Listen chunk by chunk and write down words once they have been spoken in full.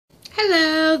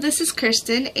Hello, this is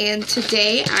Kirsten, and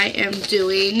today I am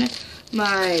doing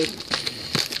my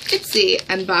Ipsy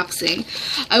unboxing.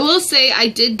 I will say I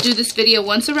did do this video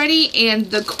once already,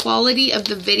 and the quality of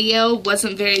the video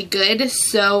wasn't very good,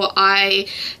 so I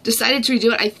decided to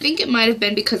redo it. I think it might have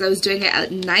been because I was doing it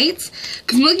at night,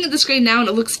 because I'm looking at the screen now and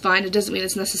it looks fine. It doesn't mean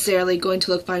it's necessarily going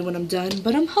to look fine when I'm done,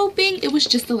 but I'm hoping it was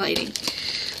just the lighting.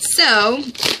 So,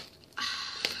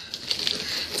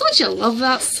 don't you love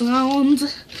that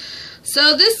sound?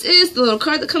 So this is the little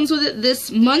card that comes with it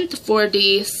this month for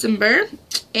December,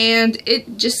 and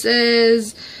it just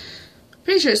says,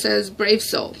 pretty sure it says brave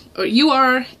soul, or you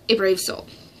are a brave soul.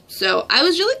 So I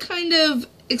was really kind of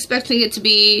expecting it to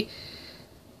be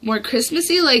more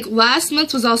Christmassy. Like last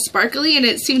month was all sparkly and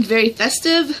it seemed very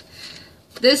festive.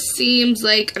 This seems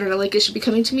like, I don't know, like it should be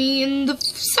coming to me in the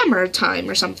summertime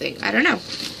or something. I don't know.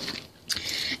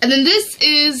 And then this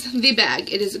is the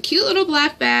bag. It is a cute little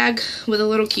black bag with a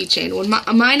little keychain. When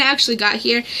mine actually got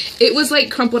here, it was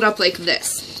like crumpled up like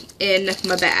this in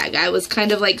my bag. I was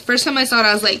kind of like, first time I saw it,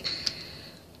 I was like,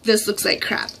 this looks like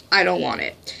crap. I don't want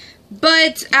it.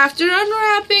 But after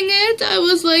unwrapping it, I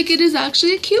was like, it is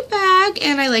actually a cute bag,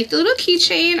 and I like the little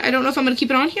keychain. I don't know if I'm going to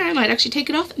keep it on here. I might actually take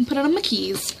it off and put it on my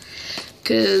keys,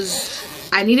 because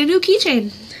I need a new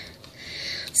keychain.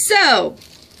 So,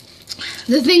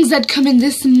 the things that come in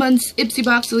this month's Ipsy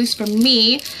box, at least for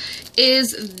me,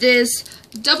 is this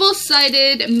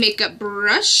double-sided makeup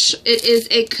brush. It is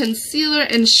a concealer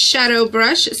and shadow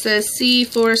brush. It says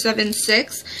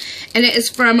C476, and it is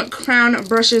from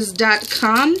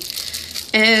crownbrushes.com.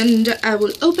 And I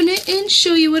will open it and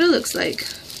show you what it looks like. I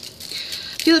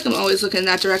feel like I'm always looking in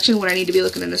that direction when I need to be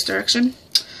looking in this direction.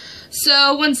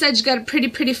 So one side you got a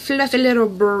pretty fluffy little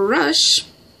brush.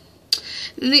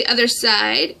 The other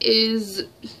side is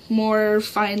more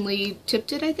finely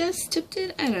tipped, I guess. Tipped?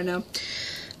 I don't know.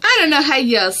 I don't know how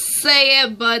you say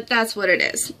it, but that's what it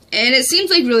is. And it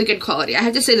seems like really good quality. I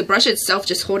have to say the brush itself,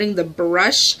 just holding the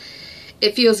brush,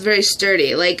 it feels very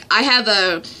sturdy. Like I have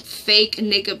a fake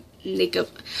Naked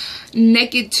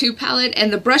 2 palette,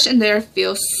 and the brush in there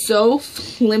feels so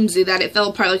flimsy that it fell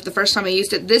apart like the first time I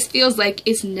used it. This feels like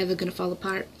it's never gonna fall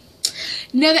apart.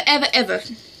 Never, ever, ever.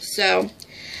 So,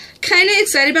 kind of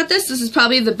excited about this. This is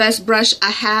probably the best brush I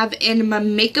have in my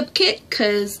makeup kit,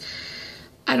 because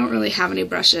I don't really have any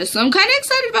brushes. So I'm kind of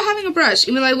excited about having a brush,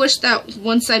 even though I wish that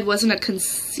one side wasn't a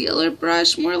concealer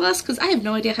brush, more or less, because I have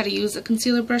no idea how to use a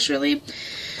concealer brush, really.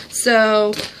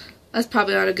 So that's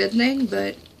probably not a good thing,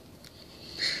 but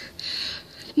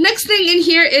next thing in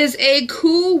here is a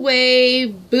Cool Way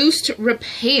Boost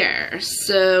Repair.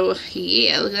 So,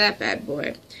 yeah, look at that bad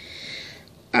boy.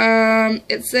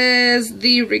 It says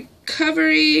the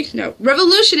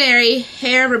Revolutionary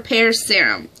Hair Repair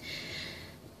Serum.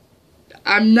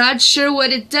 I'm not sure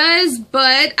what it does,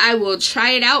 but I will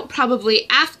try it out probably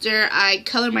after I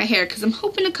color my hair, because I'm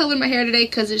hoping to color my hair today,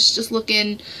 because it's just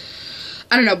looking,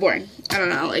 I don't know, boring. I don't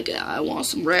know, like, I want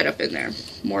some red up in there.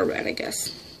 More red, I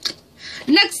guess.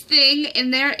 Next thing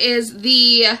in there is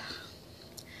the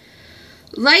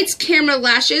Lights Camera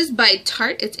Lashes by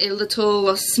Tarte. It's a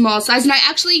little small size, and I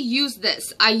actually used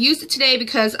this. I used it today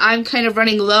because I'm kind of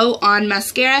running low on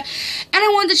mascara, and I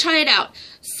wanted to try it out.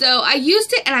 So I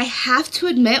used it, and I have to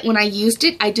admit, when I used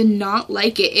it, I did not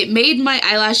like it. It made my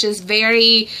eyelashes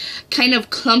very kind of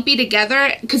clumpy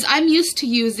together, because I'm used to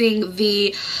using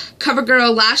the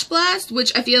CoverGirl Lash Blast,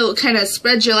 which I feel kind of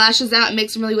spreads your lashes out and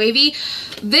makes them really wavy.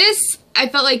 This, I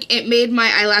felt like it made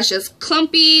my eyelashes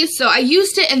clumpy, so I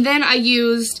used it, and then I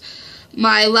used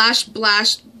my Lash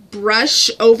Blast brush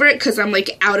over it, because I'm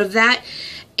like out of that.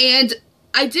 And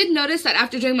I did notice that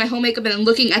after doing my whole makeup and then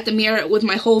looking at the mirror with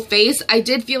my whole face, I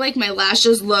did feel like my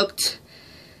lashes looked,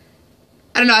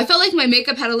 I don't know, I felt like my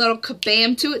makeup had a little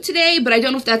kabam to it today, but I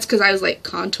don't know if that's because I was like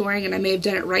contouring and I may have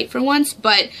done it right for once,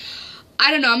 but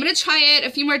I don't know. I'm going to try it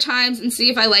a few more times and see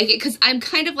if I like it, because I'm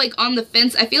kind of like on the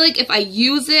fence. I feel like if I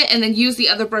use it and then use the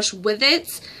other brush with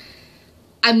it,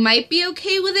 I might be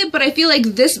okay with it, but I feel like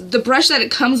the brush that it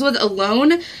comes with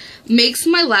alone makes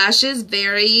my lashes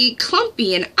very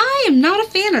clumpy, and I am not a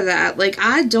fan of that. Like,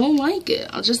 I don't like it.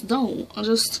 I just don't.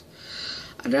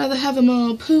 I'd rather have them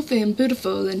all poofy and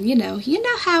beautiful, and you know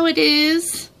how it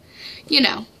is. You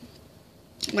know.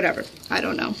 Whatever. I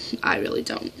don't know. I really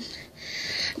don't.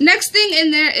 Next thing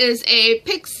in there is a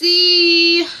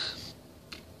Ipsy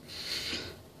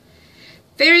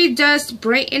Fairy Dust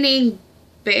Brightening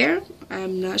Bear.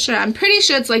 I'm not sure. I'm pretty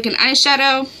sure it's like an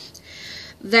eyeshadow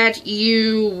that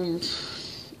you,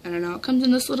 I don't know, it comes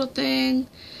in this little thing.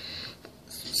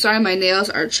 Sorry, my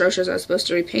nails are atrocious. I was supposed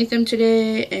to repaint them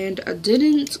today, and I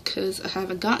didn't, because I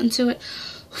haven't gotten to it.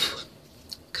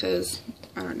 Because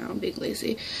I don't know, I'm being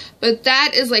lazy. But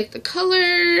that is like the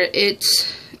color.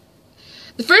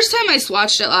 The first time I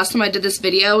swatched it, last time I did this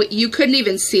video, you couldn't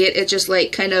even see it. It just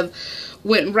like kind of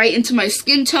went right into my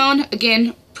skin tone.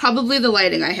 Again, probably the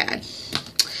lighting I had.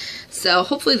 So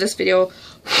hopefully this video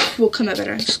will come out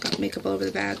better. I just got makeup all over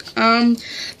the bag.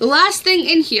 The last thing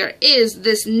in here is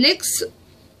this NYX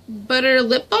Butter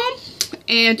Lip Balm.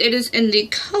 And it is in the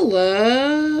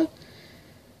color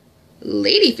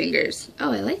Ladyfingers.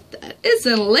 Oh, I like that. It's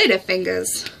in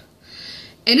Ladyfingers.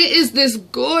 And it is this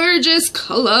gorgeous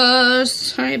color.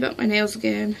 Sorry about my nails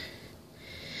again.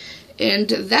 And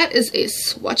that is a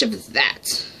swatch of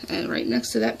that. And right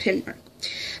next to that pin mark.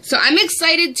 So I'm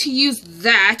excited to use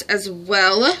that as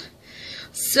well.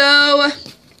 So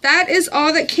that is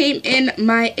all that came in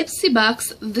my Ipsy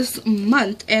box this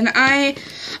month. And I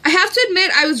have to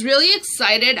admit, I was really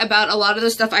excited about a lot of the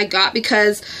stuff I got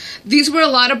because these were a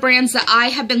lot of brands that I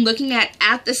have been looking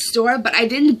at the store, but I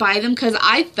didn't buy them because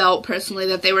I felt personally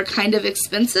that they were kind of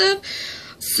expensive.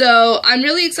 So I'm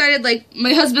really excited. Like,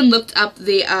 my husband looked up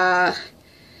the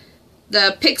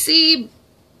Pixie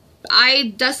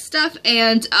eye dust stuff,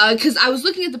 and because I was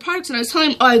looking at the products and I was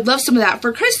telling him, oh, I'd love some of that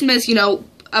for Christmas, you know,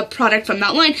 a product from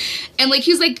that line. And like,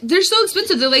 he's like, they're so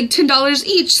expensive, they're like $10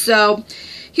 each. So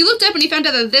he looked up and he found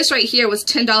out that this right here was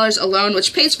 $10 alone,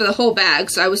 which pays for the whole bag.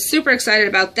 So I was super excited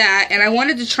about that, and I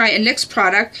wanted to try a NYX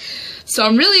product, so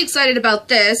I'm really excited about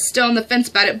this. Still on the fence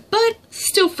about it, but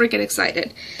still freaking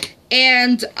excited.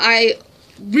 And I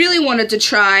really wanted to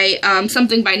try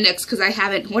something by NYX because I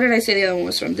haven't. What did I say the other one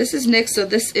was from? This is NYX, so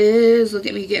this is, look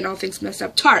at me getting all things messed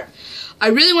up, Tarte. I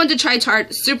really wanted to try Tarte,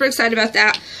 super excited about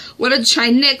that. Wanted to try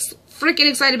NYX, freaking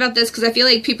excited about this because I feel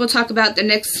like people talk about the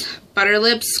NYX Butter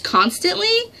Lips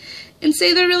constantly and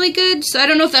say they're really good. So I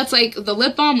don't know if that's like the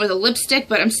lip balm or the lipstick,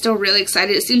 but I'm still really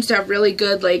excited. It seems to have really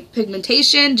good like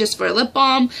pigmentation just for a lip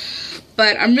balm.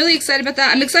 But I'm really excited about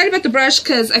that. I'm excited about the brush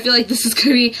because I feel like this is going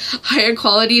to be higher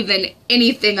quality than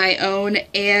anything I own.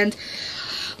 And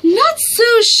I'm not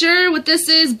so sure what this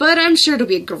is, but I'm sure it'll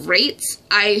be great.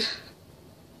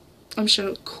 I'm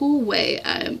sure, cool way.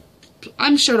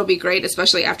 I'm sure it'll be great,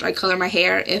 especially after I color my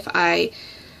hair. If I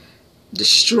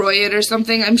destroy it or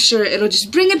something, I'm sure it'll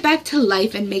just bring it back to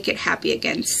life and make it happy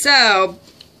again. So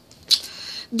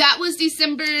that was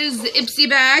December's Ipsy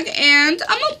bag, and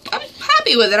I'm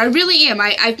happy with it. I really am.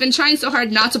 I've been trying so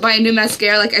hard not to buy a new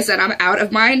mascara. Like I said, I'm out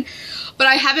of mine, but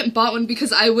I haven't bought one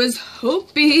because I was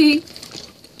hoping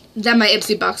that my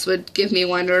Ipsy box would give me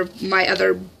one, or my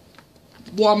other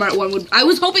Walmart one would. I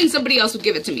was hoping somebody else would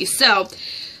give it to me. So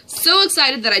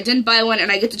excited that I didn't buy one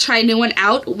and I get to try a new one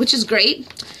out, which is great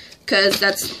because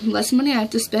that's less money I have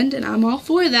to spend, and I'm all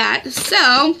for that.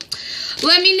 So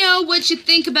let me know what you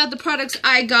think about the products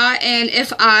I got, and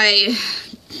if I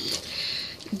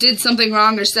did something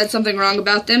wrong or said something wrong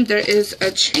about them. There is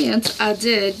a chance I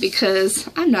did because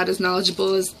I'm not as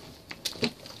knowledgeable as,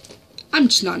 I'm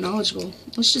just not knowledgeable.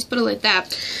 Let's just put it like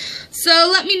that. So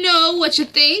let me know what you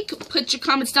think. Put your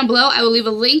comments down below. I will leave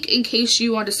a link in case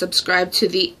you want to subscribe to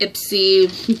the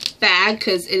Ipsy bag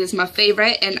because it is my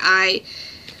favorite, and I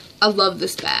love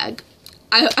this bag.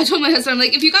 I told my husband, I'm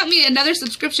like, if you got me another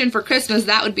subscription for Christmas,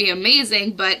 that would be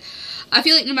amazing, but I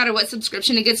feel like no matter what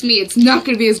subscription it gets me, it's not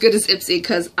going to be as good as Ipsy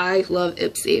because I love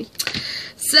Ipsy.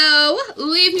 So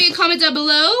leave me a comment down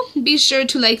below. Be sure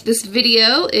to like this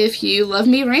video if you love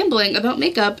me rambling about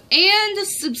makeup, and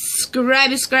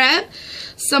subscribe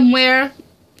somewhere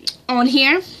on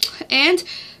here, and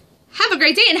have a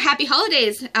great day and happy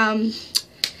holidays.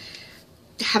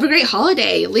 Have a great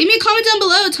holiday. Leave me a comment down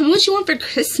below. Tell me what you want for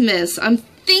Christmas. I'm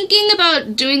thinking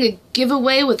about doing a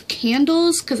giveaway with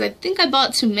candles because I think I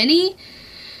bought too many.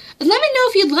 And let me know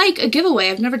if you'd like a giveaway.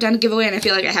 I've never done a giveaway and I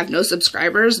feel like I have no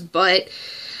subscribers, but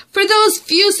for those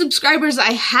few subscribers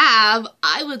I have,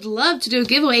 I would love to do a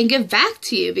giveaway and give back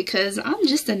to you because I'm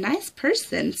just a nice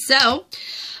person. So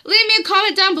leave me a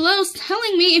comment down below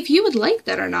telling me if you would like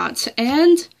that or not.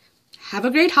 And have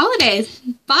a great holiday.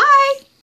 Bye!